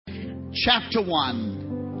chapter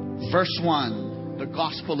 1, verse 1, the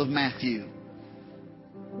Gospel of Matthew.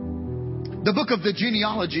 The book of the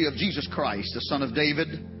genealogy of Jesus Christ, the son of David,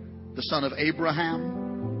 the son of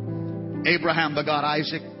Abraham. Abraham begot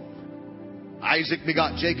Isaac. Isaac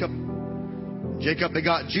begot Jacob. Jacob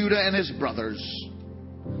begot Judah and his brothers.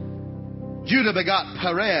 Judah begot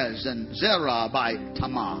Perez and Zerah by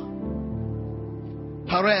Tamar.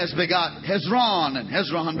 Perez begot Hezron, and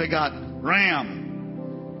Hezron begot Ram.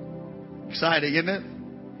 Exciting, isn't it?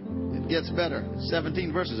 It gets better.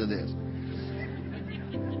 17 verses it is.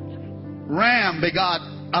 Ram begot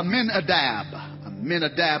Aminadab.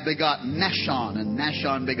 Aminadab begot Nahshon, and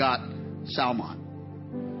Nahshon begot Salmon.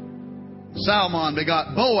 Salmon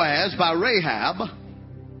begot Boaz by Rahab.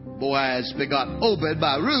 Boaz begot Obed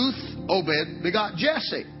by Ruth. Obed begot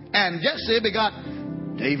Jesse. And Jesse begot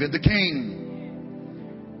David the king.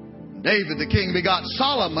 David the king begot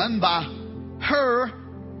Solomon by her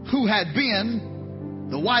who had been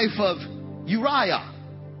the wife of Uriah.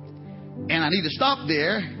 And I need to stop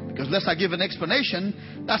there, because unless I give an explanation,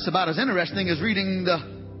 that's about as interesting as reading the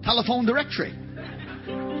telephone directory.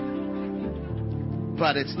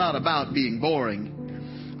 But it's not about being boring.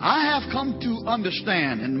 I have come to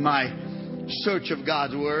understand in my search of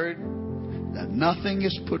God's Word that nothing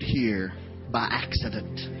is put here by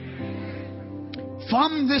accident.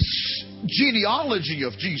 From this genealogy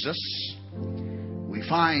of Jesus, we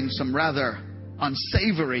find some rather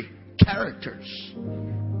unsavory characters.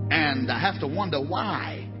 And I have to wonder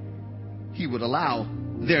why He would allow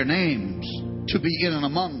their names to be in and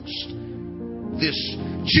amongst this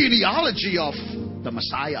genealogy of the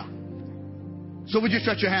Messiah. So would you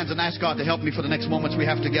stretch your hands and ask God to help me for the next moments we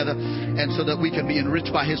have together, and so that we can be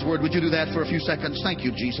enriched by His Word? Would you do that for a few seconds? Thank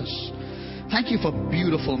you, Jesus. Thank you for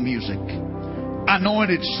beautiful music,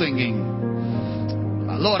 anointed singing.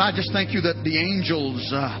 Lord, I just thank you that the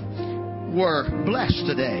angels were blessed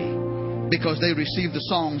today because they received the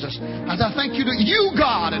songs. As I thank you that you,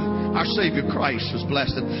 God, and our Savior Christ was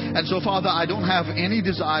blessed. And so, Father, I don't have any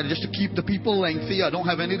desire just to keep the people lengthy. I don't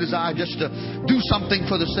have any desire just to do something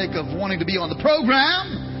for the sake of wanting to be on the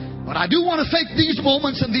program. But I do want to take these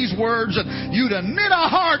moments and these words and you to knit our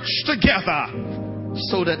hearts together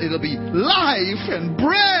so that it'll be life and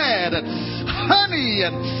bread and honey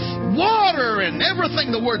and water and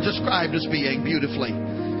everything the Word described as being beautifully.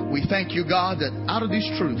 We thank you, God, that out of these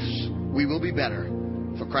truths we will be better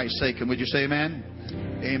for Christ's sake. And would you say amen?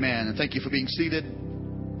 Amen. And thank you for being seated.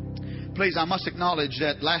 Please, I must acknowledge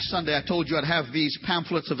that last Sunday I told you I'd have these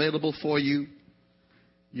pamphlets available for you.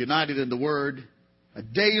 United in the Word, a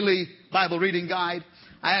daily Bible reading guide.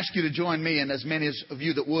 I ask you to join me, and as many of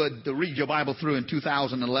you that would, to read your Bible through in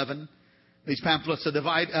 2011. These pamphlets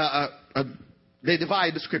divide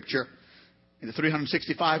the Scripture into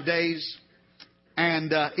 365 days.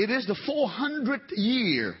 And it is the 400th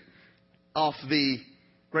year of the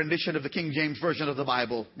rendition of the King James Version of the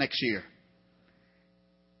Bible next year.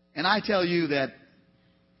 And I tell you that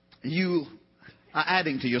you are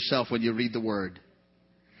adding to yourself when you read the Word.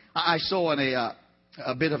 I saw in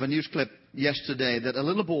a bit of a news clip yesterday that a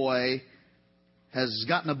little boy has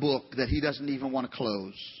gotten a book that he doesn't even want to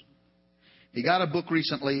close. He got a book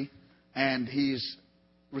recently and he's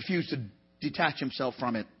refused to detach himself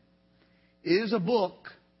from it. It is a book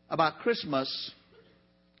about Christmas.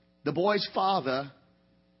 The boy's father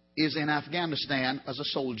is in Afghanistan as a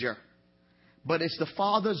soldier. But it's the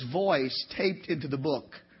father's voice taped into the book,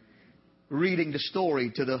 reading the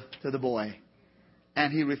story to the boy.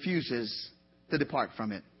 And he refuses to depart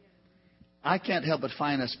from it. I can't help but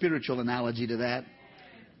find a spiritual analogy to that.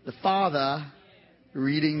 The father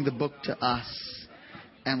reading the book to us,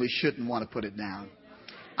 and we shouldn't want to put it down.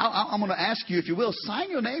 I'm going to ask you, if you will, sign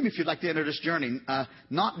your name if you'd like to enter this journey.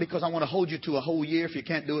 Not because I want to hold you to a whole year. If you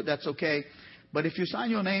can't do it, that's okay. But if you sign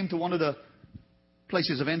your name to one of the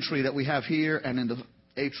places of entry that we have here and in the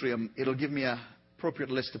atrium, it'll give me an appropriate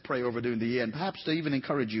list to pray over during the year, and perhaps to even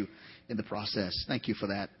encourage you in the process. Thank you for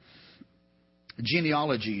that.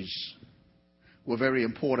 Genealogies were very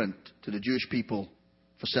important to the Jewish people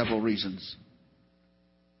for several reasons.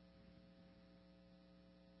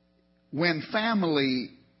 When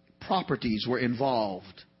family properties were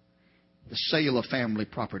involved, the sale of family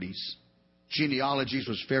properties, genealogies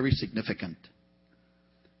was very significant.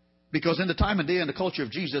 Because in the time and day and the culture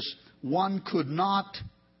of Jesus, one could not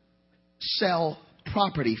sell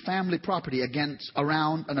property, family property,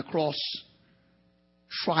 around and across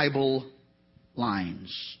tribal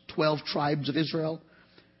lines. 12 tribes of Israel.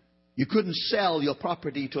 You couldn't sell your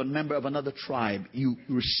property to a member of another tribe. You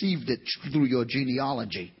received it through your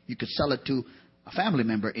genealogy. You could sell it to a family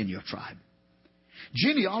member in your tribe.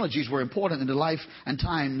 Genealogies were important in the life and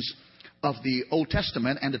times of the Old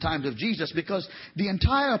Testament and the times of Jesus, because the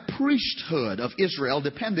entire priesthood of Israel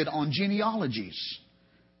depended on genealogies.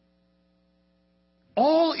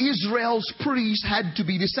 All Israel's priests had to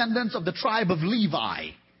be descendants of the tribe of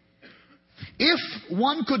Levi. If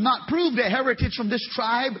one could not prove their heritage from this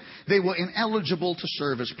tribe, they were ineligible to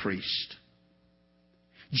serve as priests.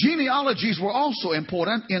 Genealogies were also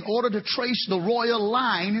important in order to trace the royal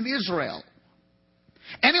line in Israel.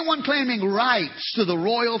 Anyone claiming rights to the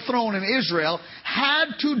royal throne in Israel had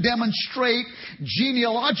to demonstrate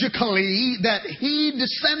genealogically that he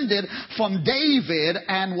descended from David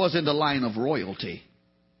and was in the line of royalty.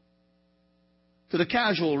 To the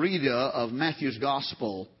casual reader of Matthew's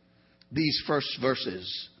Gospel, these first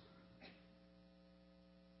verses,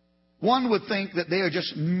 one would think that they are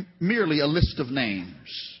just merely a list of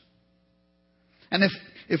names. And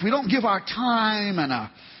if we don't give our time and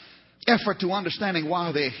our effort to understanding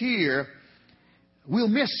why they're here, we'll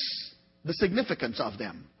miss the significance of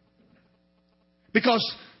them. Because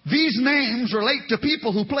these names relate to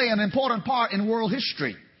people who play an important part in world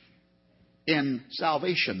history, in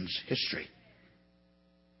salvation's history.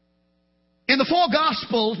 In the four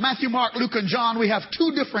Gospels, Matthew, Mark, Luke, and John, we have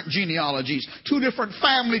two different genealogies, two different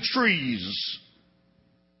family trees.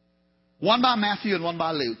 One by Matthew and one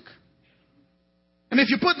by Luke. And if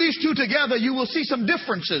you put these two together, you will see some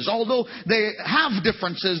differences. Although they have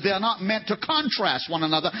differences, they are not meant to contrast one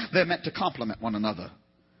another. They're meant to complement one another.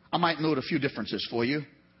 I might note a few differences for you.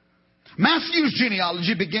 Matthew's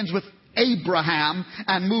genealogy begins with Abraham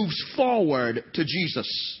and moves forward to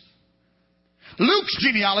Jesus. Luke's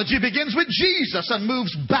genealogy begins with Jesus and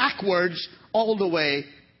moves backwards all the way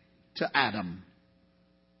to Adam.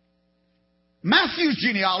 Matthew's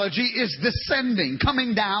genealogy is descending,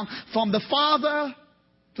 coming down from the Father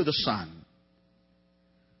to the Son.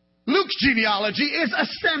 Luke's genealogy is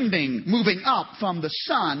ascending, moving up from the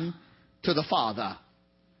Son to the Father.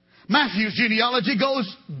 Matthew's genealogy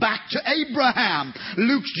goes back to Abraham.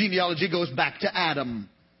 Luke's genealogy goes back to Adam.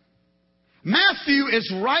 Matthew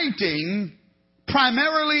is writing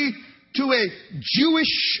primarily to a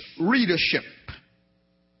Jewish readership,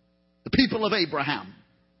 the people of Abraham.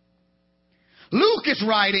 Luke is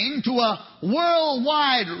writing to a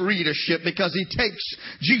worldwide readership because he takes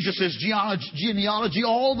Jesus' genealogy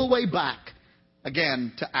all the way back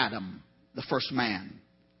again to Adam, the first man.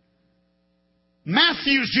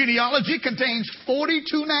 Matthew's genealogy contains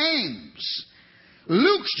 42 names.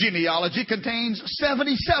 Luke's genealogy contains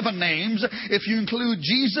 77 names if you include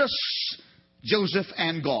Jesus, Joseph,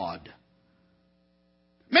 and God.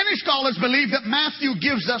 Many scholars believe that Matthew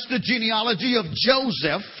gives us the genealogy of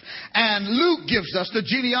Joseph and Luke gives us the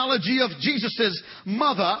genealogy of Jesus'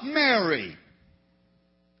 mother, Mary.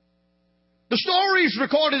 The stories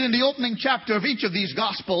recorded in the opening chapter of each of these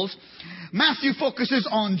Gospels, Matthew focuses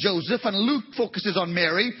on Joseph and Luke focuses on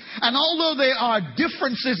Mary. And although there are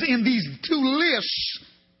differences in these two lists,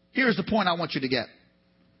 here's the point I want you to get.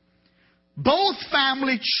 Both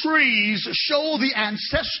family trees show the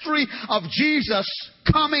ancestry of Jesus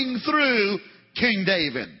coming through King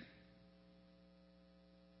David.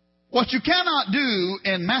 What you cannot do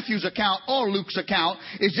in Matthew's account or Luke's account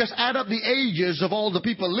is just add up the ages of all the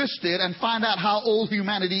people listed and find out how old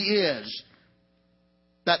humanity is.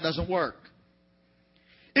 That doesn't work.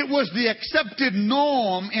 It was the accepted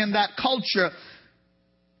norm in that culture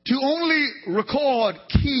to only record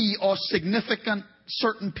key or significant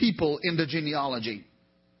certain people in the genealogy.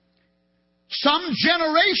 Some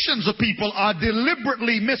generations of people are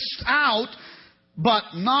deliberately missed out, but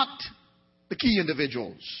not the key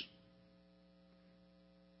individuals.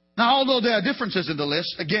 Now, although there are differences in the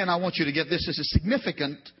list, again, I want you to get this. This is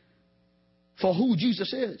significant for who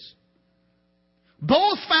Jesus is.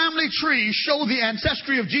 Both family trees show the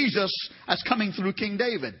ancestry of Jesus as coming through King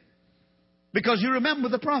David. Because you remember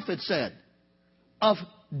the prophet said, of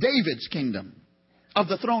David's kingdom, of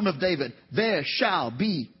the throne of David, there shall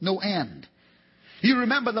be no end. You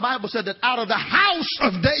remember the Bible said that out of the house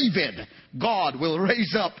of David, God will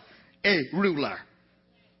raise up a ruler,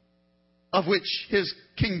 of which his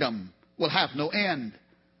kingdom will have no end.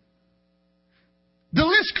 The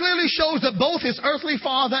list clearly shows that both his earthly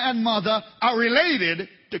father and mother are related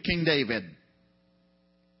to King David.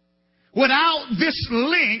 Without this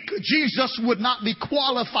link, Jesus would not be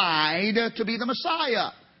qualified to be the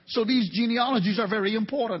Messiah. So these genealogies are very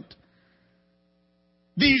important.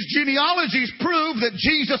 These genealogies prove that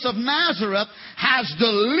Jesus of Nazareth has the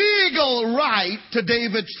legal right to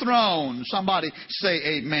David's throne. Somebody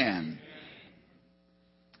say amen.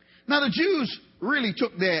 Now the Jews really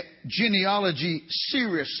took their genealogy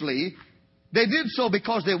seriously. They did so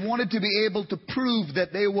because they wanted to be able to prove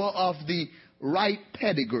that they were of the right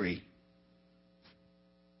pedigree.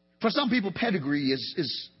 For some people, pedigree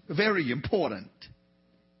is very important.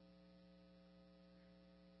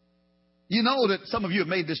 You know that some of you have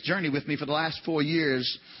made this journey with me for the last 4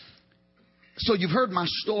 years. So you've heard my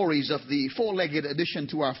stories of the four-legged addition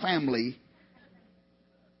to our family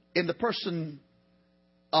in the person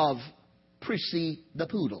of Prissy the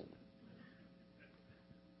Poodle.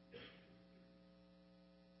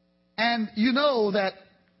 And you know that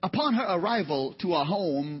upon her arrival to our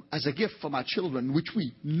home as a gift for my children, which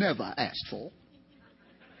we never asked for,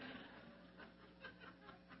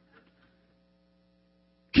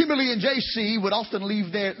 Kimberly and JC would often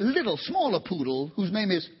leave their little, smaller poodle, whose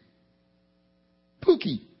name is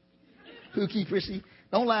Pookie. Pookie, Prissy.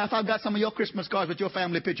 Don't laugh. I've got some of your Christmas cards with your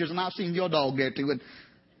family pictures, and I've seen your dog there too.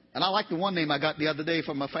 And I like the one name I got the other day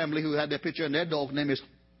from a family who had their picture, and their dog's name is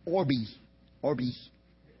Orby. Orby.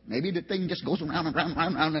 Maybe the thing just goes around and round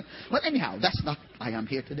and round. But anyhow, that's not why I'm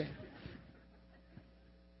here today.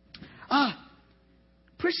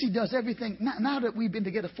 Prissy does everything. Now that we've been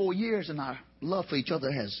together 4 years and our love for each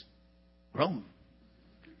other has grown,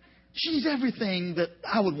 she's everything that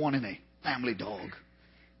I would want in a family dog.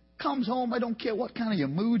 Comes home, I don't care what kind of your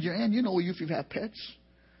mood you're in. You know, if you have pets.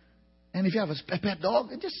 And if you have a pet dog,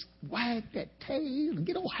 just wag that tail and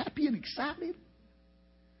get all happy and excited.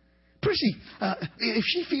 Prissy, if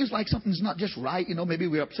she feels like something's not just right, you know, maybe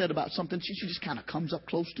we're upset about something, she just kind of comes up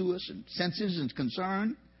close to us and senses and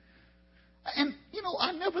concern. And, you know,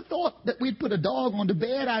 I never thought that we'd put a dog on the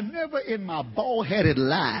bed. I never in my bald-headed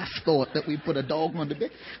life thought that we'd put a dog on the bed.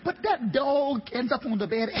 But that dog ends up on the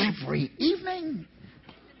bed every evening.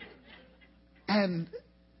 And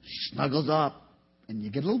she snuggles up, and you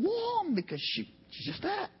get a little warm because she's just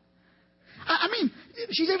that. I mean,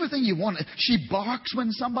 she's everything you want. She barks when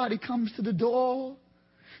somebody comes to the door.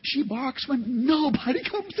 She barks when nobody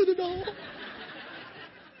comes to the door.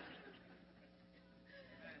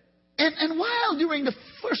 And while during the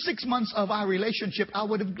first 6 months of our relationship, I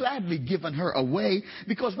would have gladly given her away,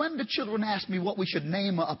 because when the children asked me what we should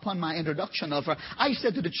name her upon my introduction of her, I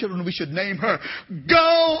said to the children we should name her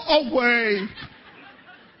Go Away.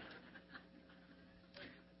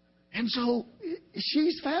 And so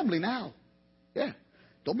she's family now. Yeah.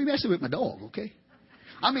 Don't be messing with my dog, okay?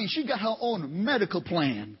 I mean, she got her own medical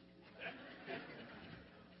plan.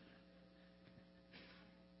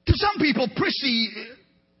 To some people, Prissy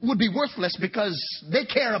would be worthless because they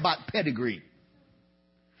care about pedigree.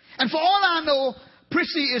 And for all I know,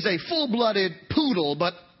 Prissy is a full-blooded poodle,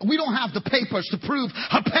 but we don't have the papers to prove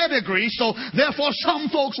her pedigree, so therefore some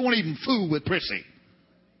folks won't even fool with Prissy.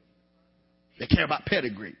 They care about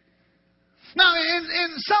pedigree. Now, in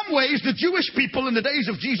some ways, the Jewish people in the days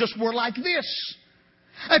of Jesus were like this.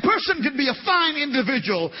 A person could be a fine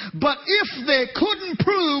individual, but if they couldn't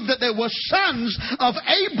prove that they were sons of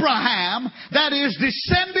Abraham, that is,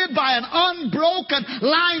 descended by an unbroken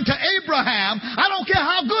line to Abraham, I don't care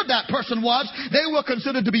how good that person was, they were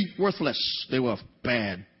considered to be worthless. They were of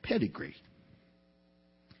bad pedigree.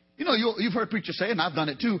 You know, you've heard preachers say, and I've done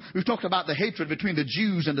it too, we've talked about the hatred between the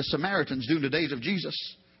Jews and the Samaritans during the days of Jesus.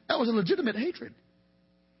 That was a legitimate hatred.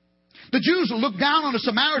 The Jews looked down on the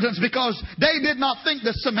Samaritans because they did not think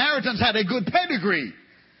the Samaritans had a good pedigree.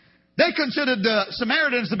 They considered the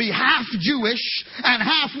Samaritans to be half Jewish and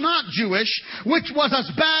half not Jewish, which was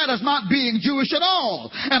as bad as not being Jewish at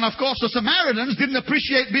all. And of course the Samaritans didn't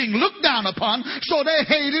appreciate being looked down upon, so they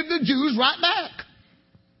hated the Jews right back.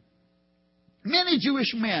 Many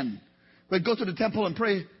Jewish men would go to the temple and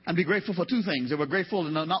pray and be grateful for two things. They were grateful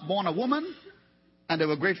they were not born a woman, and they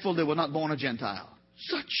were grateful they were not born a Gentile.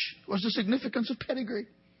 Such was the significance of pedigree.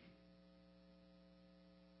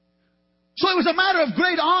 So it was a matter of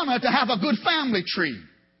great honor to have a good family tree.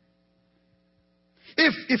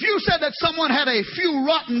 If you said that someone had a few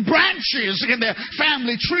rotten branches in their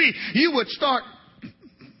family tree, you could start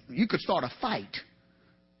a fight.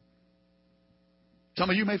 Some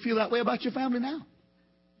of you may feel that way about your family now.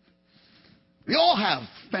 We all have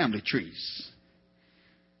family trees.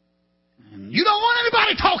 And you don't want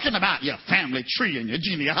anybody talking about your family tree and your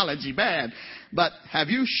genealogy bad. But have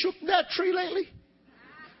you shook that tree lately?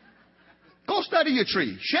 Go study your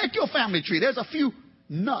tree. Shake your family tree. There's a few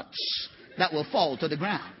nuts that will fall to the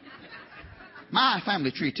ground. My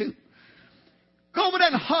family tree too. Go over there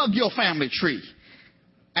and hug your family tree.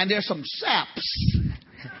 And there's some sap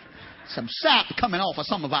coming off of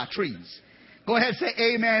some of our trees. Go ahead and say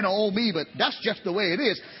amen or oh me, but that's just the way it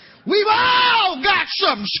is. We've all got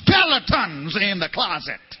some skeletons in the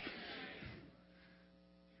closet.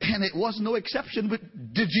 And it was no exception with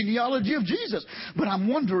the genealogy of Jesus. But I'm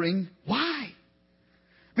wondering why.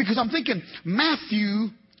 Because I'm thinking Matthew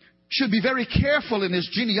should be very careful in his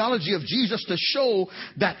genealogy of Jesus to show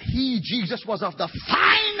that Jesus, was of the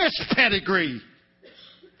finest pedigree.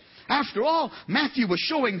 After all, Matthew was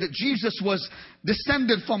showing that Jesus was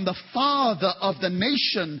descended from the father of the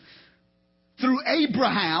nation through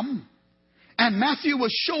Abraham. And Matthew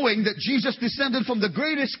was showing that Jesus descended from the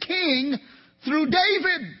greatest king through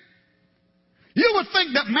David. You would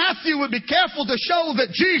think that Matthew would be careful to show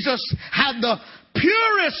that Jesus had the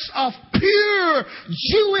purest of pure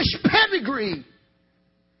Jewish pedigree.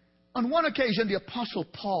 On one occasion, the Apostle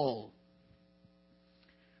Paul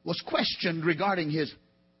was questioned regarding his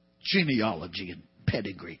genealogy and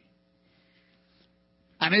pedigree.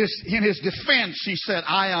 And in his defense, he said,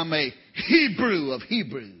 I am a Hebrew of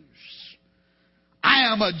Hebrews.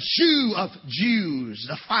 I am a Jew of Jews,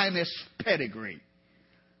 the finest pedigree.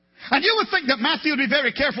 And you would think that Matthew would be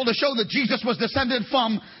very careful to show that Jesus was descended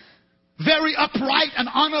from very upright and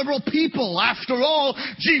honorable people. After all,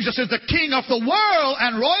 Jesus is the King of the world,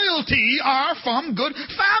 and royalty are from good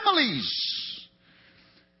families.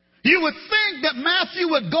 You would think that Matthew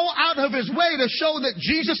would go out of his way to show that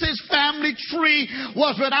Jesus' family tree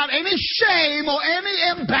was without any shame or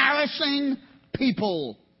any embarrassing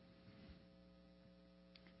people.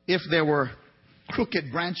 If there were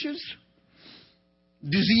crooked branches,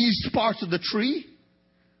 diseased parts of the tree,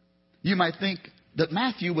 you might think that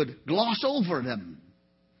Matthew would gloss over them.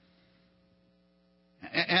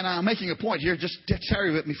 And I'm making a point here, just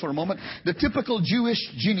tarry with me for a moment. The typical Jewish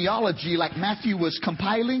genealogy, like Matthew was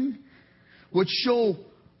compiling, would show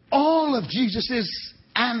all of Jesus'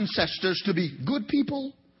 ancestors to be good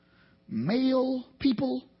people, male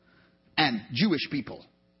people, and Jewish people.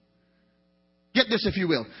 Get this, if you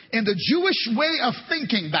will. In the Jewish way of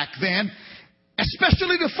thinking back then,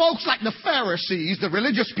 especially the folks like the Pharisees, the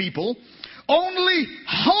religious people, only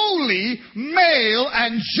holy, male,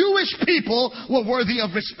 and Jewish people were worthy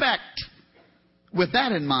of respect. With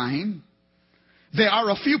that in mind, there are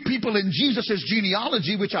a few people in Jesus'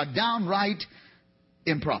 genealogy which are downright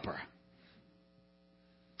improper.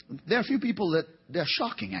 There are a few people that they're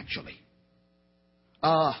shocking, actually.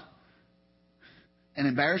 An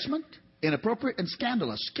embarrassment, inappropriate, and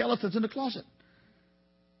scandalous. Skeletons in the closet.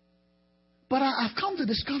 But I've come to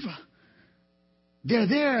discover they're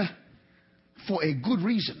there for a good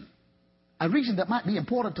reason. A reason that might be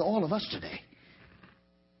important to all of us today.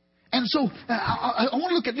 And so I want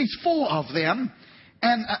to look at these four of them.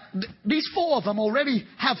 And these four of them already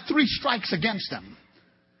have three strikes against them.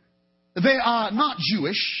 They are not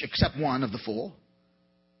Jewish, except one of the four.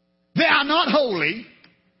 They are not holy.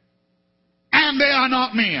 And they are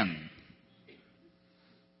not men.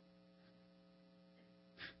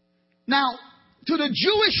 Now, to the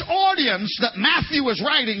Jewish audience that Matthew was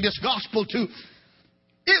writing this gospel to,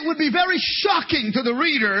 it would be very shocking to the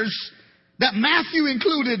readers that Matthew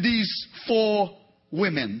included these four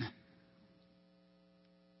women.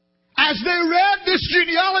 As they read this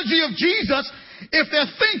genealogy of Jesus, if they're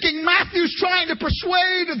thinking Matthew's trying to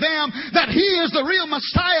persuade them that he is the real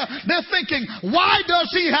Messiah, they're thinking, why does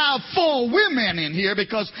he have four women in here?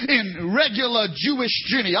 Because in regular Jewish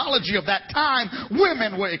genealogy of that time,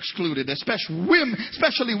 women were excluded,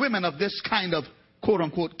 especially women of this kind of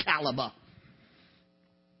quote-unquote caliber.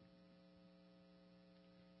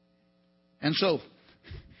 And so,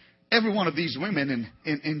 every one of these women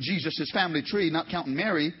in Jesus' family tree, not counting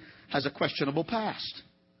Mary, has a questionable past.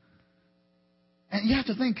 And you have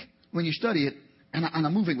to think, when you study it, and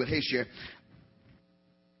I'm moving with haste here,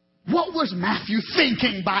 what was Matthew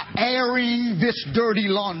thinking by airing this dirty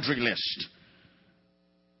laundry list?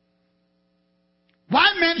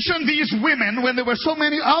 Why mention these women when there were so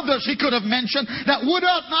many others he could have mentioned that would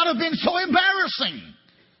not have been so embarrassing?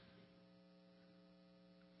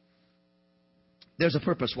 There's a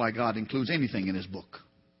purpose why God includes anything in His book.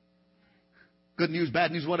 Good news,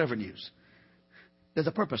 bad news, whatever news. There's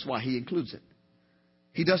a purpose why He includes it.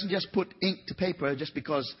 He doesn't just put ink to paper just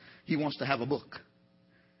because He wants to have a book.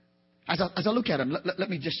 As I look at him, let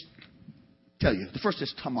me just tell you. The first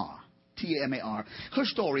is Tamar. T-A-M-A-R. Her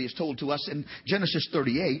story is told to us in Genesis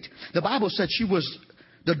 38. The Bible said she was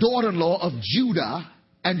the daughter-in-law of Judah.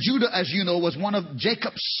 And Judah, as you know, was one of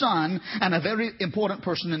Jacob's son and a very important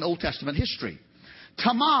person in Old Testament history.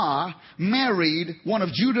 Tamar married one of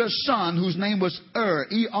Judah's son whose name was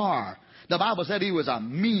E-R. The Bible said he was a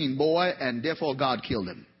mean boy and therefore God killed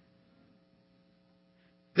him.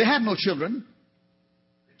 They had no children.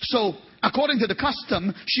 So, according to the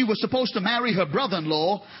custom, she was supposed to marry her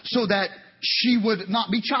brother-in-law so that she would not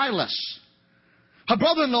be childless. Her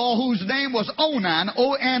brother-in-law, whose name was Onan,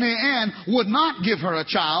 O-N-A-N, would not give her a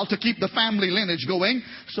child to keep the family lineage going,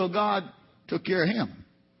 so God took care of him.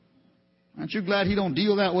 Aren't you glad he don't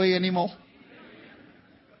deal that way anymore?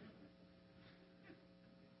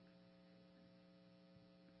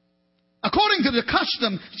 According to the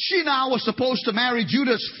custom, she now was supposed to marry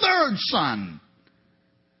Judah's third son.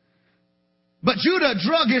 But Judah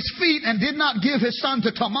drug his feet and did not give his son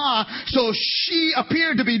to Tamar, so she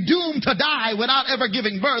appeared to be doomed to die without ever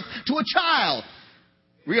giving birth to a child.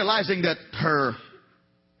 Realizing that her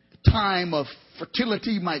time of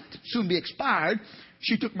fertility might soon be expired,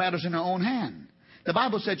 she took matters in her own hand. The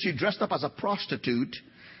Bible said she dressed up as a prostitute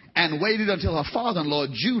and waited until her father-in-law,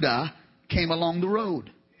 Judah, came along the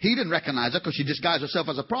road. He didn't recognize her because she disguised herself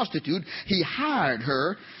as a prostitute. He hired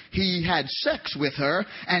her. He had sex with her,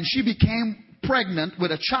 and she became pregnant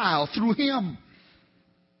with a child through him.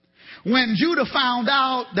 When Judah found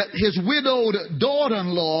out that his widowed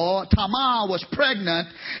daughter-in-law, Tamar, was pregnant,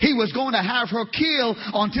 he was going to have her killed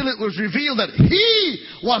until it was revealed that he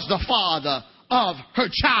was the father of her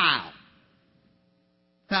child.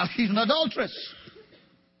 Now, she's an adulteress.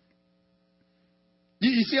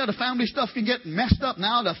 You see how the family stuff can get messed up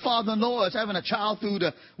now? The father-in-law is having a child through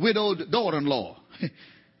the widowed daughter-in-law.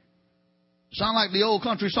 Sound like the old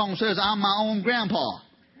country song says, I'm my own grandpa.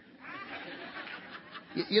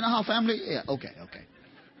 You know how family... Yeah, okay.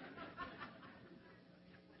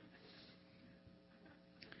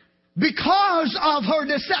 Because of her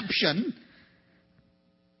deception,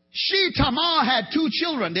 Tamar, had 2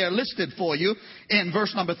 children. They're listed for you in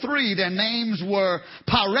verse number 3. Their names were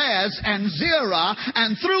Perez and Zerah,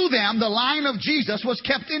 and through them the line of Jesus was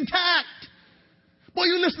kept intact. Boy,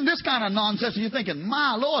 you listen to this kind of nonsense and you're thinking,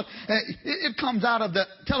 my Lord, it comes out of the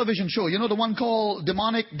television show. You know the one called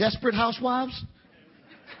Demonic Desperate Housewives?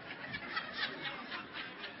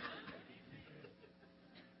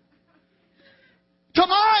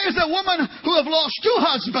 Tamar is a woman who have lost 2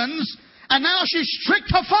 husbands, and now she's tricked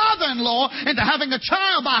her father-in-law into having a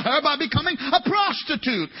child by her by becoming a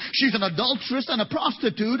prostitute. She's an adulteress and a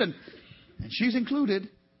prostitute, and she's included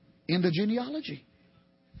in the genealogy.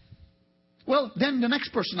 Well, then the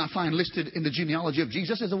next person I find listed in the genealogy of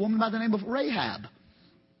Jesus is a woman by the name of Rahab.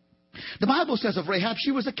 The Bible says of Rahab,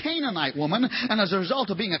 she was a Canaanite woman, and as a result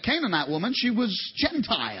of being a Canaanite woman, she was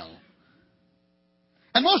Gentile.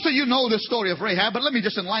 And most of you know the story of Rahab, but let me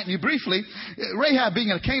just enlighten you briefly. Rahab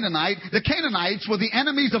being a Canaanite, the Canaanites were the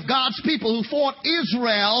enemies of God's people who fought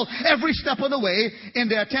Israel every step of the way in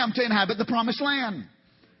their attempt to inhabit the promised land.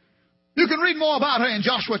 You can read more about her in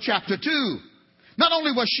Joshua chapter 2. Not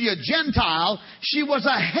only was she a Gentile, she was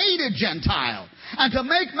a hated Gentile. And to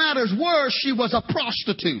make matters worse, she was a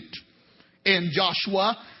prostitute. In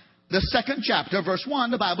Joshua, the 2nd chapter, verse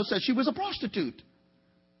 1, the Bible says she was a prostitute.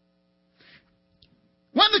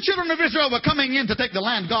 When the children of Israel were coming in to take the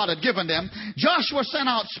land God had given them, Joshua sent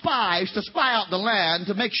out spies to spy out the land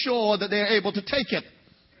to make sure that they're able to take it.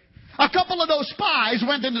 A couple of those spies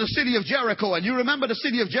went into the city of Jericho, and you remember the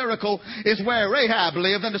city of Jericho is where Rahab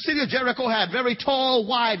lived, and the city of Jericho had very tall,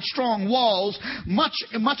 wide, strong walls, much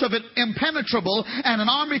of it impenetrable, and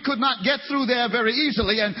an army could not get through there very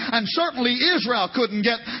easily, and certainly Israel couldn't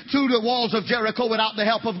get through the walls of Jericho without the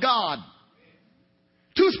help of God.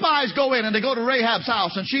 2 spies go in and they go to Rahab's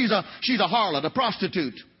house, and she's a harlot, a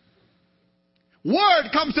prostitute. Word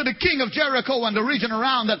comes to the king of Jericho and the region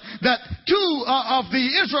around that 2 of the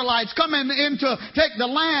Israelites come in to take the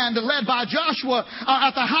land led by Joshua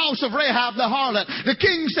at the house of Rahab the harlot. The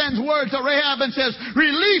king sends word to Rahab and says,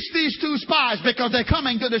 release these 2 spies because they're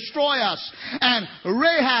coming to destroy us. And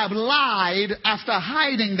Rahab lied after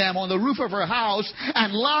hiding them on the roof of her house, and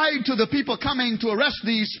lied to the people coming to arrest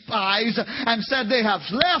these spies and said, they have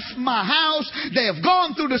left my house. They have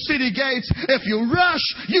gone through the city gates. If you rush,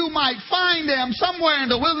 you might find them somewhere in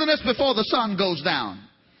the wilderness before the sun goes down.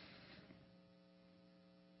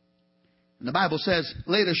 And the Bible says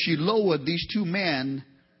later she lowered these 2 men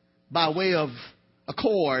by way of a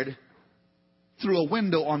cord through a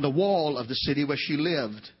window on the wall of the city where she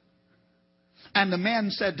lived. And the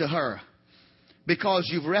men said to her, because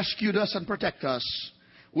you've rescued us and protect us,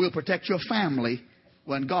 we'll protect your family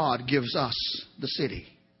when God gives us the city.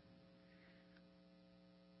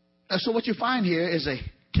 So what you find here is a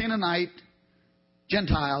Canaanite,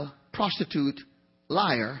 Gentile, prostitute,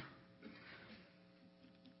 liar,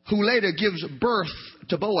 who later gives birth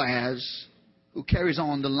to Boaz, who carries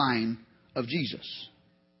on the line of Jesus.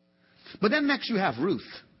 But then next you have Ruth.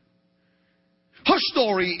 Her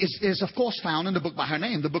story is of course found in the book by her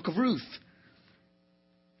name, the book of Ruth.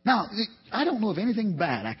 Now, I don't know of anything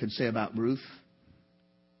bad I can say about Ruth.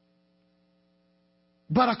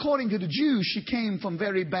 But according to the Jews, she came from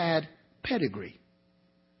very bad pedigree,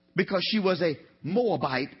 because she was a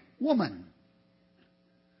Moabite woman.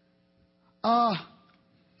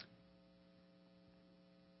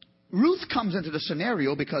 Ruth comes into the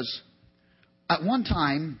scenario because at one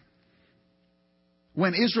time,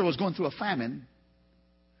 when Israel was going through a famine,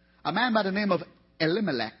 a man by the name of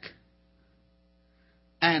Elimelech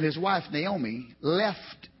and his wife Naomi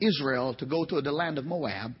left Israel to go to the land of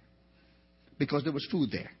Moab because there was food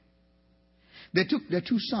there. They took their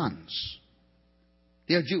 2 sons.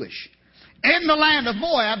 They're Jewish. In the land of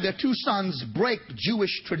Moab, their 2 sons break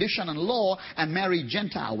Jewish tradition and law and marry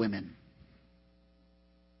Gentile women.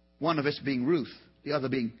 One of us being Ruth, the other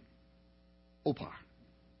being Opar.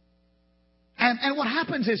 And what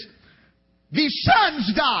happens is, these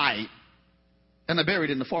sons die and are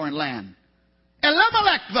buried in the foreign land.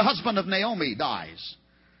 Elimelech, the husband of Naomi, dies.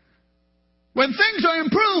 When things are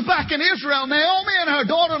improved back in Israel, Naomi and her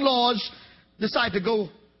daughter-in-laws decide to go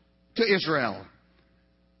to Israel.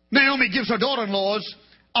 Naomi gives her daughter-in-laws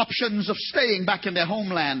options of staying back in their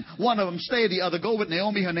homeland. One of them stay, the other go with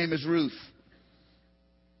Naomi. Her name is Ruth.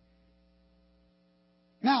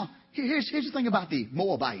 Now, here's the thing about the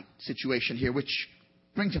Moabite situation here, which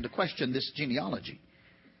brings into question this genealogy.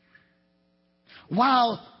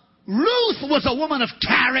 While Ruth was a woman of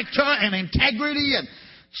character and integrity and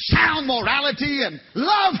sound morality and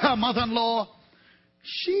loved her mother-in-law,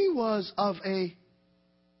 she was of a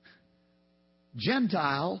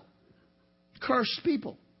Gentile, cursed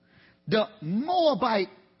people. The Moabite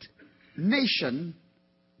nation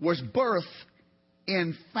was birthed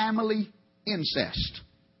in family incest.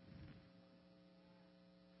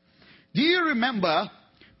 Do you remember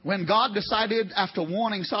when God decided, after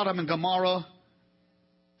warning Sodom and Gomorrah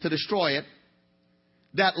to destroy it,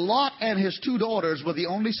 that Lot and his 2 daughters were the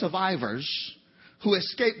only survivors who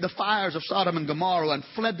escaped the fires of Sodom and Gomorrah and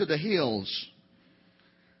fled to the hills?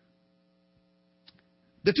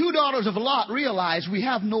 The 2 daughters of Lot realized, we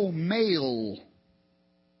have no male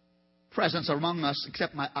presence among us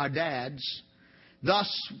except our dads.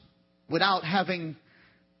 Thus, without having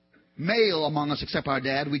male among us except our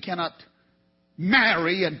dad, we cannot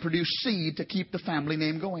marry and produce seed to keep the family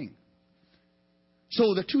name going.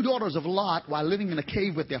 So the 2 daughters of Lot, while living in a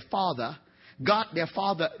cave with their father, got their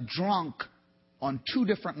father drunk on 2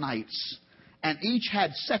 different nights, and each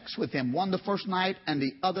had sex with him, one the first night and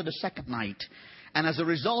the other the second night. And as a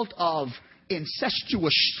result of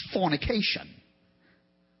incestuous fornication,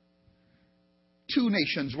 2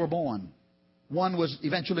 nations were born. One was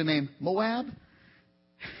eventually named Moab.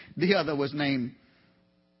 The other was named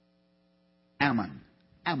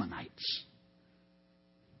Ammonites.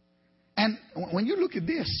 And when you look at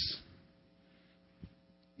this,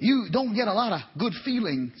 you don't get a lot of good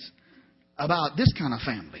feelings about this kind of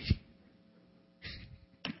family.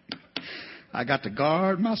 I got to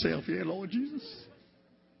guard myself here, Lord Jesus.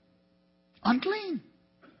 Unclean.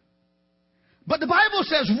 But the Bible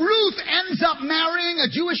says Ruth ends up marrying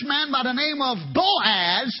a Jewish man by the name of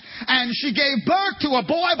Boaz, and she gave birth to a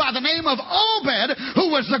boy by the name of Obed,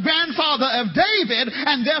 who was the grandfather of David,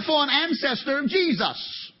 and therefore an ancestor of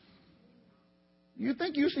Jesus. You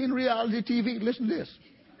think you've seen reality TV? Listen to this.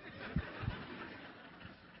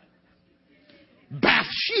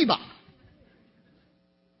 Bathsheba.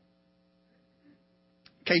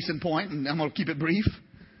 Case in point, and I'm going to keep it brief.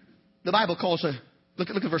 The Bible calls her, look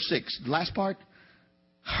at verse 6, the last part.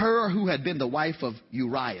 Her who had been the wife of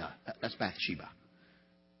Uriah. That's Bathsheba.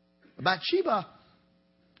 Bathsheba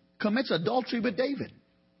commits adultery with David,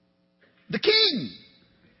 the king.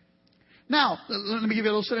 Now, let me give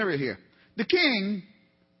you a little scenario here. The king,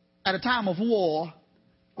 at a time of war,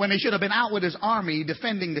 when he should have been out with his army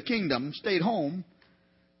defending the kingdom, stayed home.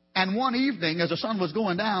 And one evening, as the sun was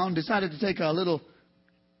going down, decided to take a little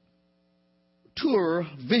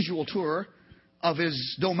visual tour of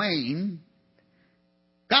his domain.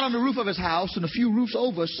 Got on the roof of his house, and a few roofs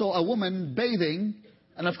over saw a woman bathing.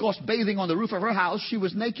 And of course, bathing on the roof of her house, she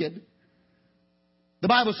was naked. The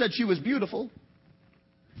Bible said she was beautiful.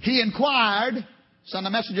 He inquired, sent a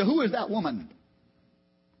messenger, who is that woman?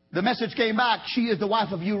 The message came back, she is the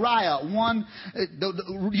wife of Uriah.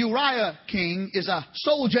 The Uriah king is a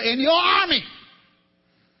soldier in your army.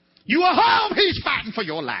 You are home, he's fighting for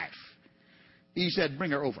your life. He said,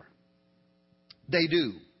 bring her over. They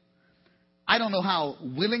do. I don't know how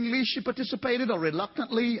willingly she participated or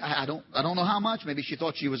reluctantly. I don't know how much. Maybe she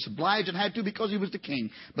thought she was obliged and had to because he was the king.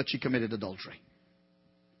 But she committed adultery.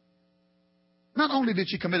 Not only did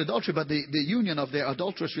she commit adultery, but the union of their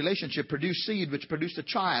adulterous relationship produced seed, which produced a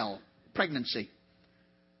child, pregnancy.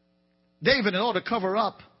 David, in order to cover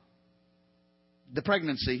up the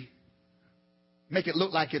pregnancy, make it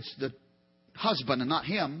look like it's the husband and not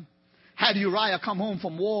him, had Uriah come home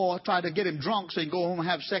from war, try to get him drunk so he can go home and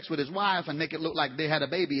have sex with his wife and make it look like they had a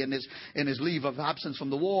baby in his leave of absence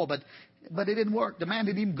from the war. But it didn't work. The man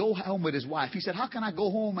didn't even go home with his wife. He said, how can I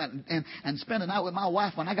go home and spend a night with my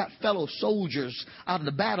wife when I got fellow soldiers out on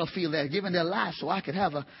the battlefield there giving their lives so I could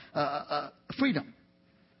have a freedom?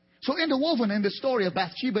 So interwoven in the story of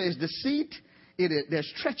Bathsheba is deceit,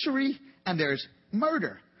 there's treachery, and there's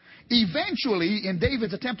murder. Eventually, in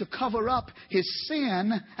David's attempt to cover up his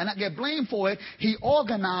sin and not get blamed for it, he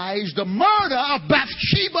organized the murder of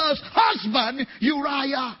Bathsheba's husband,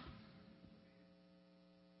 Uriah.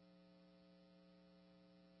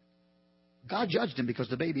 God judged him because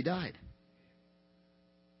the baby died.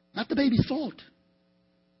 Not the baby's fault.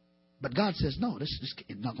 But God says, no, this is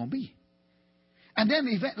not going to be. And then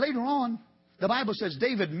later on, the Bible says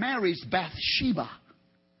David marries Bathsheba.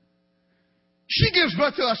 She gives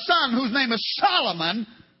birth to a son whose name is Solomon,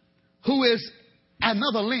 who is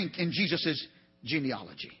another link in Jesus'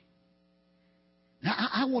 genealogy. Now,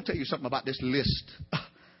 I want to tell you something about this list.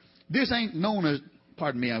 This ain't known as,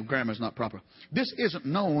 pardon me, grammar's not proper. This isn't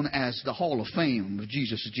known as the Hall of Fame of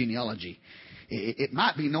Jesus' genealogy. It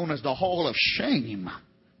might be known as the Hall of Shame.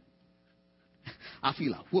 I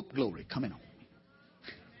feel a whoop glory coming on.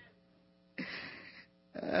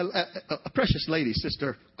 A precious lady,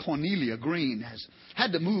 Sister Cornelia Green, has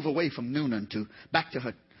had to move away from Noonan back to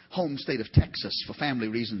her home state of Texas for family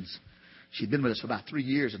reasons. She'd been with us for about 3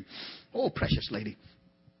 years, and precious lady,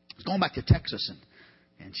 was going back to Texas,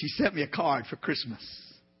 and she sent me a card for Christmas.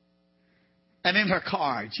 And in her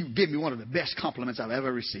card, she gave me one of the best compliments I've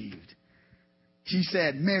ever received. She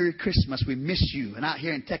said, "Merry Christmas, we miss you. And out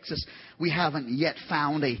here in Texas, we haven't yet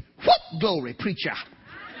found a whoop glory preacher.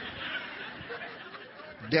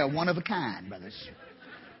 They're one of a kind, brothers.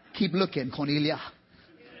 Keep looking, Cornelia."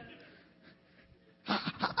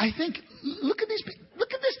 I think, look at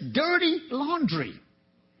this dirty laundry.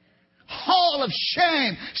 Hall of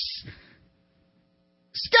shame.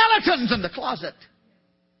 Skeletons in the closet.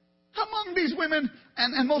 Among these women,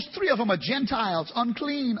 and most 3 of them are Gentiles,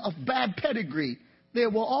 unclean, of bad pedigree. They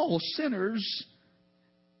were all sinners,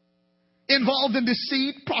 involved in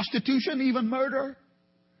deceit, prostitution, even murder.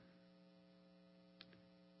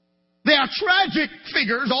 They are tragic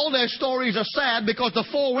figures. All their stories are sad because the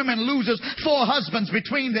 4 women loses 4 husbands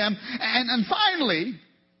between them. And finally,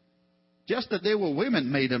 just that they were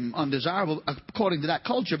women made them undesirable according to that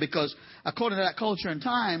culture, because according to that culture and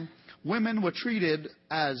time, women were treated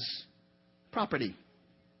as property.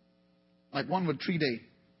 Like one would treat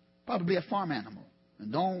probably a farm animal.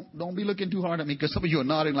 And don't be looking too hard at me, because some of you are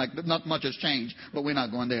nodding like not much has changed, but we're not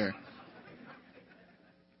going there.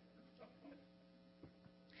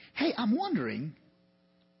 Hey, I'm wondering,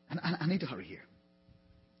 and I need to hurry here.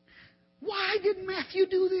 Why did Matthew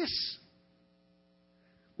do this?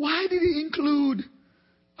 Why did he include,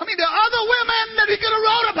 there are other women that he could have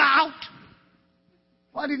wrote about.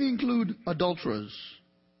 Why did he include adulterers,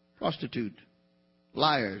 prostitute,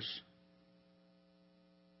 liars,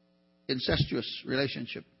 incestuous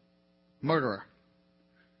relationship, murderer?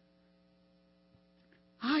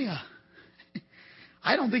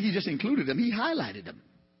 I don't think he just included them. He highlighted them.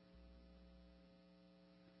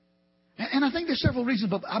 And I think there's several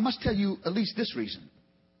reasons, but I must tell you at least this reason.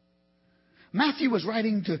 Matthew was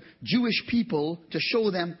writing to Jewish people to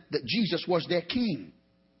show them that Jesus was their king.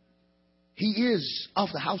 He is of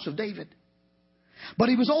the house of David. But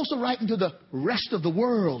he was also writing to the rest of the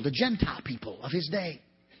world, the Gentile people of his day.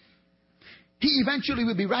 He eventually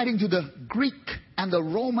would be writing to the Greek and the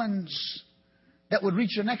Romans that would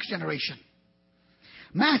reach the next generation.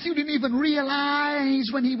 Matthew didn't even realize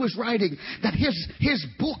when he was writing that his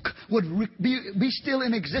book would be still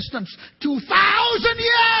in existence 2,000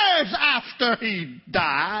 years after he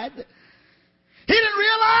died. He didn't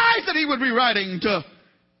realize that he would be writing to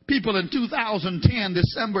people in 2010,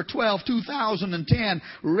 December 12, 2010,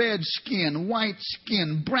 red skin, white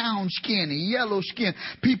skin, brown skin, yellow skin,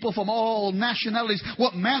 people from all nationalities.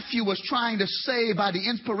 What Matthew was trying to say by the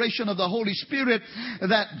inspiration of the Holy Spirit,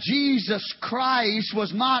 that Jesus Christ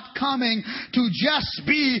was not coming to just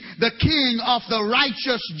be the king of the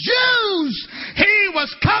righteous Jews. He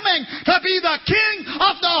was coming to be the king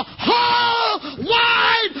of the whole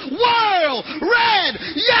wide world. Red,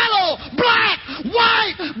 yellow, black,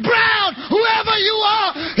 white, brown, whoever you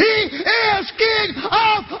are, he is king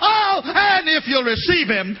of all. And if you'll receive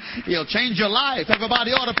him, he'll change your life. Everybody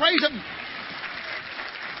ought to praise him.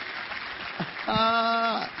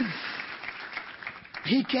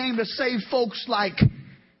 He came to save folks like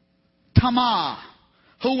Tamar,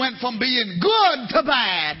 who went from being good to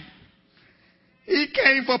bad. He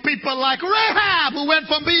came for people like Rahab, who went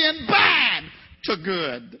from being bad to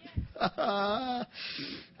good.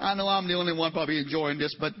 I know I'm the only one probably enjoying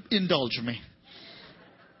this, but indulge me.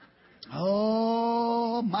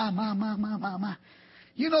 Oh, my.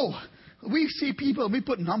 You know, we see people, we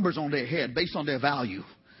put numbers on their head based on their value.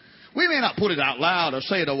 We may not put it out loud or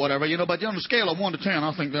say it or whatever, but on a scale of 1 to 10,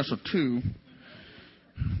 I think that's a 2.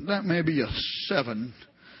 That may be a 7.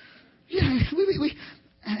 Yeah,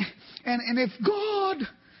 and if God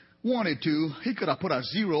wanted to, He could have put a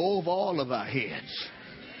 0 over all of our heads.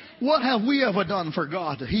 What have we ever done for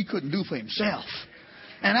God that He couldn't do for Himself?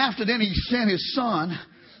 And after then He sent His Son,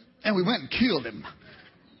 and we went and killed Him.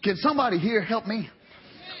 Can somebody here help me?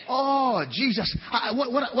 Oh, Jesus.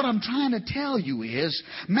 What I'm trying to tell you is,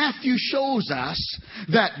 Matthew shows us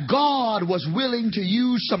that God was willing to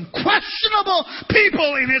use some questionable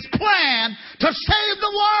people in His plan to save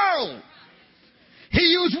the world. He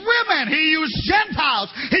used women, He used Gentiles,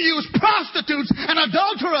 He used prostitutes and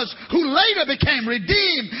adulterers who later became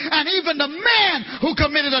redeemed, and even the men who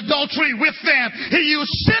committed adultery with them. He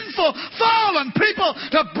used sinful, fallen people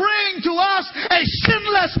to bring to us a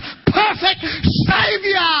sinless, perfect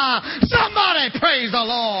Savior. Somebody praise the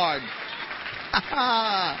Lord.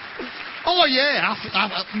 Oh yeah.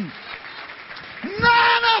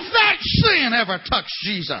 None of that sin ever touched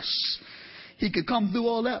Jesus. He could come through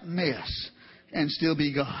all that mess and still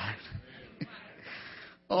be God.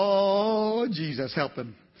 Oh, Jesus, help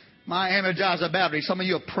Him. My Energizer battery. Some of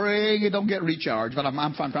you are praying you don't get recharged, but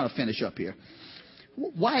I'm trying to finish up here.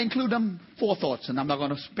 Why include them? 4 thoughts, and I'm not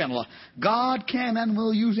going to spend a lot. God can and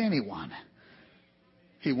will use anyone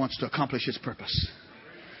He wants to accomplish His purpose.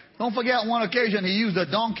 Don't forget, on one occasion He used a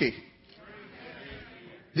donkey.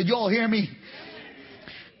 Did you all hear me?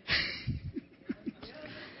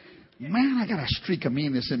 Man, I got a streak of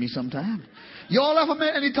meanness in me sometime. Y'all ever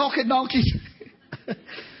met any talking donkeys?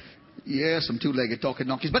 Yeah, some 2-legged talking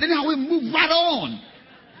donkeys. But anyhow, we move right on.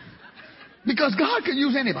 Because God can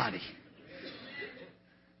use anybody.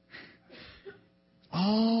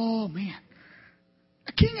 Oh, man.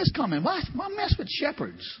 A king is coming. Why mess with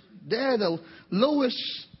shepherds? They're the lowest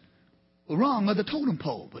rung of the totem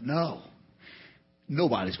pole. But no.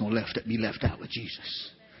 Nobody's going to be left out with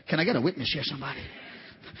Jesus. Can I get a witness here, somebody?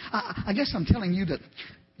 I guess I'm telling you that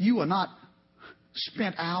you are not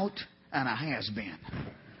spent out and a has-been.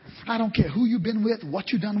 I don't care who you've been with,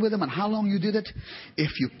 what you've done with them, and how long you did it.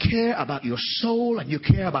 If you care about your soul and you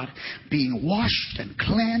care about being washed and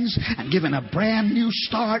cleansed and given a brand new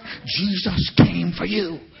start, Jesus came for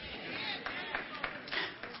you.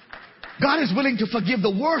 God is willing to forgive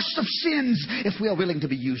the worst of sins if we are willing to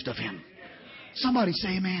be used of Him. Somebody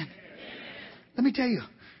say amen. Let me tell you,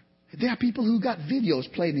 there are people who got videos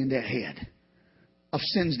playing in their head of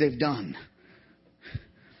sins they've done.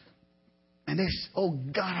 And they say, oh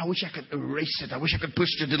God, I wish I could erase it. I wish I could push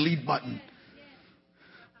the delete button.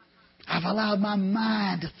 I've allowed my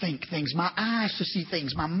mind to think things, my eyes to see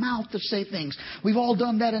things, my mouth to say things. We've all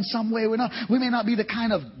done that in some way. We may not be the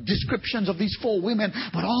kind of descriptions of these 4 women,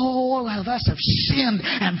 but all of us have sinned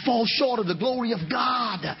and fall short of the glory of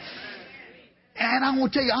God. And I'm going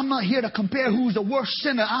to tell you, I'm not here to compare who's the worst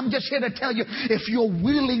sinner. I'm just here to tell you, if you're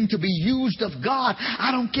willing to be used of God, I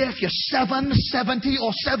don't care if you're 7, 70,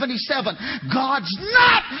 or 77. God's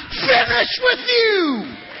not finished with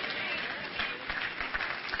you.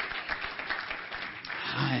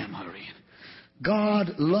 I am hurrying.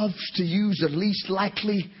 God loves to use the least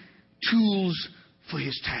likely tools for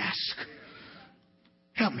His task.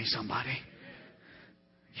 Help me, somebody.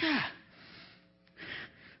 Yeah.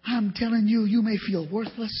 I'm telling you, you may feel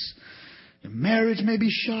worthless. Your marriage may be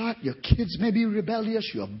shot. Your kids may be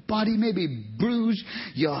rebellious. Your body may be bruised.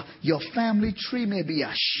 Your family tree may be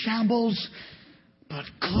a shambles. But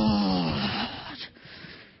God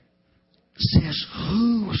says,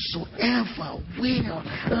 whosoever will,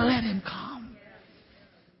 let him come.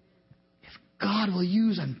 God will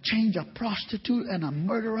use and change a prostitute and a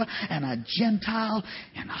murderer and a Gentile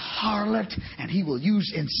and a harlot, and He will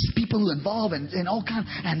use people who involve in all kinds,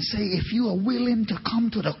 and say, if you are willing to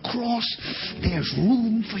come to the cross, there's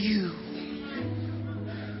room for you.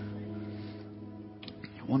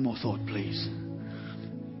 One more thought, please.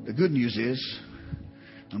 The good news is,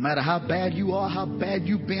 no matter how bad you are, how bad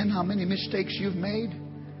you've been, how many mistakes you've made,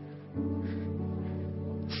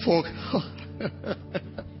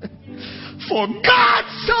 For God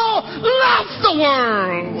so loved the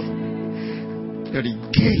world that He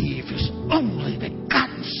gave His only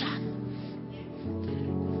begotten Son.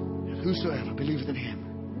 And whosoever believeth in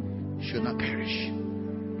Him should not perish,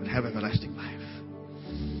 but have everlasting life.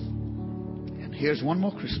 And here's one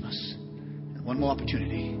more Christmas and one more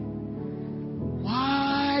opportunity.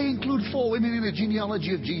 Why include 4 women in the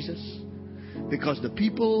genealogy of Jesus? because the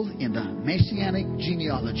people in the Messianic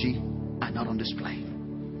genealogy are not on display.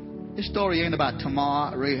 This story ain't about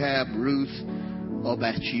Tamar, Rahab, Ruth, or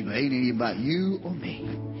Bathsheba. It ain't even about you or me.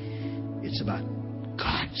 It's about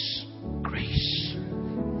God's grace.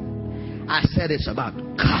 I said it's about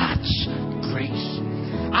God's grace.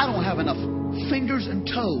 I don't have enough fingers and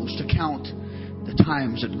toes to count the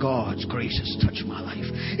times that God's grace has touched my life.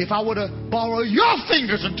 If I were to borrow your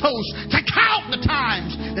fingers and toes to count the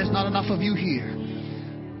times, there's not enough of you here.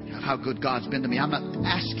 How good God's been to me. I'm not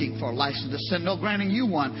asking for a license to sin, no granting you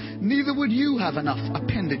one. Neither would you have enough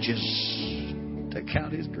appendages to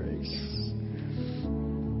count His grace.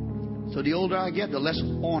 So the older I get, the less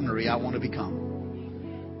ornery I want to become.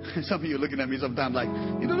 Some of you are looking at me sometimes like,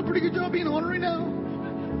 you doing a pretty good job being ornery now?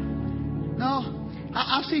 No.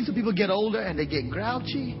 I've seen some people get older and they get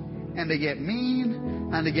grouchy and they get mean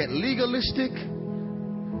and they get legalistic.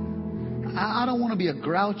 I don't want to be a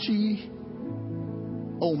grouchy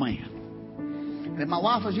old man. And if my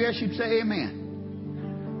wife was here, she'd say amen.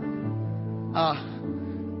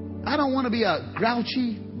 I don't want to be a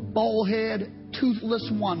grouchy, bald-head, toothless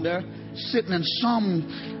wonder sitting in some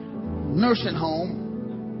nursing home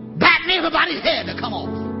batting everybody's head to come off.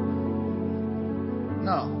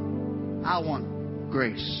 No. I want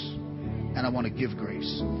grace. And I want to give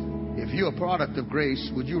grace. If you're a product of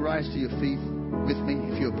grace, would you rise to your feet with me?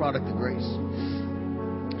 If you're a product of grace.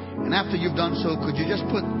 And after you've done so, could you just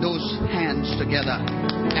put those hands together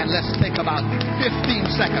and let's take about 15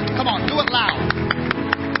 seconds. Come on, do it loud.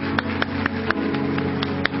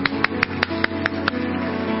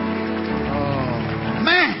 Oh,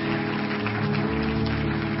 man.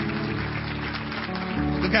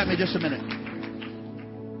 Look at me just a minute.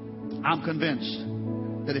 I'm convinced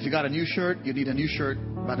that if you got a new shirt, you need a new shirt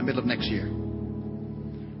by the middle of next year.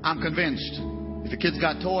 I'm convinced if your kids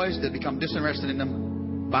got toys, they'll become disinterested in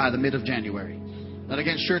them by the mid of January. Not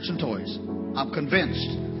against shirts and toys. I'm convinced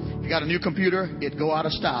if you got a new computer, it'd go out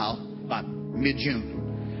of style by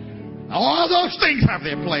mid-June. All those things have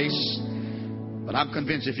their place. But I'm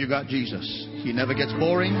convinced if you got Jesus, He never gets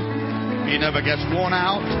boring. He never gets worn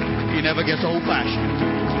out. He never gets old-fashioned.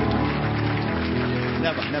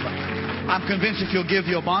 Never, never. I'm convinced if you'll give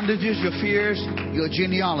your bondages, your fears, your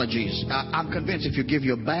genealogies. I'm convinced if you give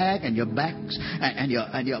your bag and your bags and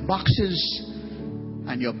your boxes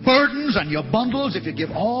and your burdens and your bundles, if you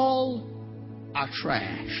give all our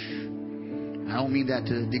trash. I don't mean that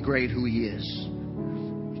to degrade who He is.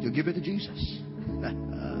 If you give it to Jesus,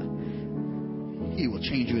 He will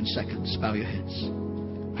change you in seconds. Bow your heads.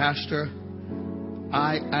 Pastor,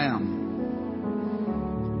 I am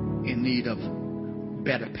in need of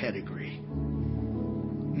better pedigree.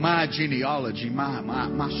 My genealogy,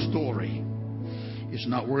 my story is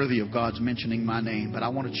not worthy of God's mentioning my name, but I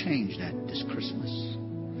want to change that this Christmas.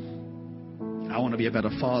 I want to be a better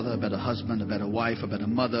father, a better husband, a better wife, a better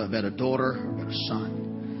mother, a better daughter, a better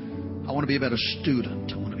son. I want to be a better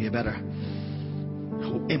student. I want to be a better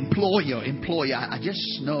employee. I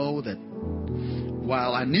just know that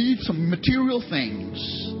while I need some material things,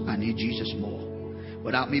 I need Jesus more.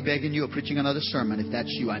 Without me begging you or preaching another sermon, if that's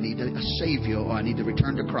you, I need a Savior or I need to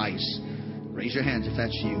return to Christ. Raise your hands if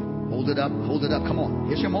that's you. Hold it up. Hold it up. Come on.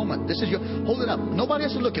 Here's your moment. This is your... Hold it up. Nobody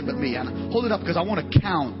else is looking but me. And hold it up because I want to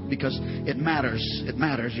count because it matters. It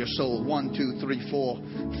matters. Your soul. 1, 2, 3, 4,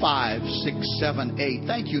 5, 6, 7, 8.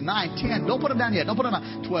 Thank you. 9, 10. Don't put them down yet. Don't put them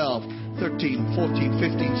down. 12, 13, 14,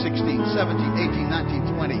 15, 16, 17, 18,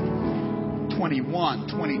 19, 20, 21,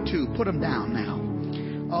 22. Put them down now.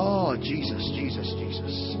 Oh, Jesus, Jesus,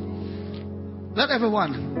 Jesus. Let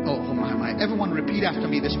everyone, everyone repeat after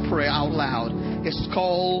me this prayer out loud. It's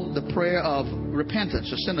called the prayer of repentance,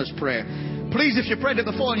 a sinner's prayer. Please, if you prayed it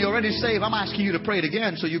before and you're already saved, I'm asking you to pray it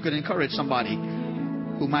again so you can encourage somebody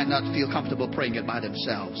who might not feel comfortable praying it by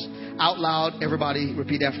themselves. Out loud, everybody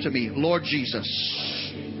repeat after me. Lord Jesus,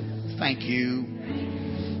 thank you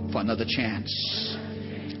for another chance.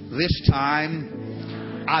 This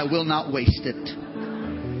time, I will not waste it.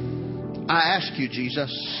 I ask you, Jesus,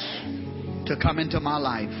 to come into my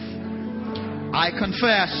life. I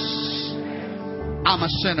confess I'm a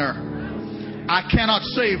sinner. I cannot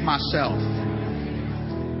save myself.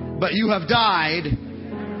 But you have died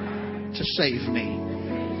to save me.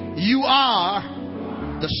 You are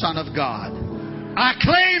the Son of God. I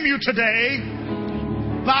claim you today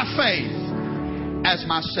by faith as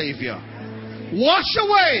my Savior. Wash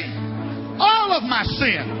away all of my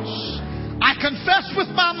sins. I confess with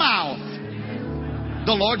my mouth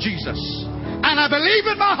the Lord Jesus. And I believe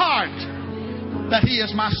in my heart that He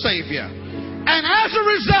is my Savior. And as a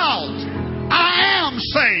result, I am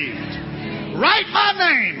saved. Write my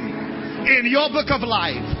name in your book of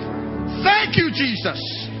life. Thank you, Jesus.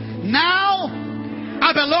 Now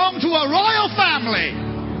I belong to a royal family.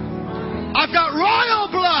 I've got royal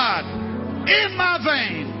blood in my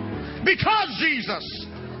vein. Because, Jesus,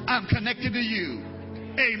 I'm connected to you.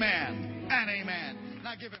 Amen and amen.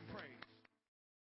 Now give him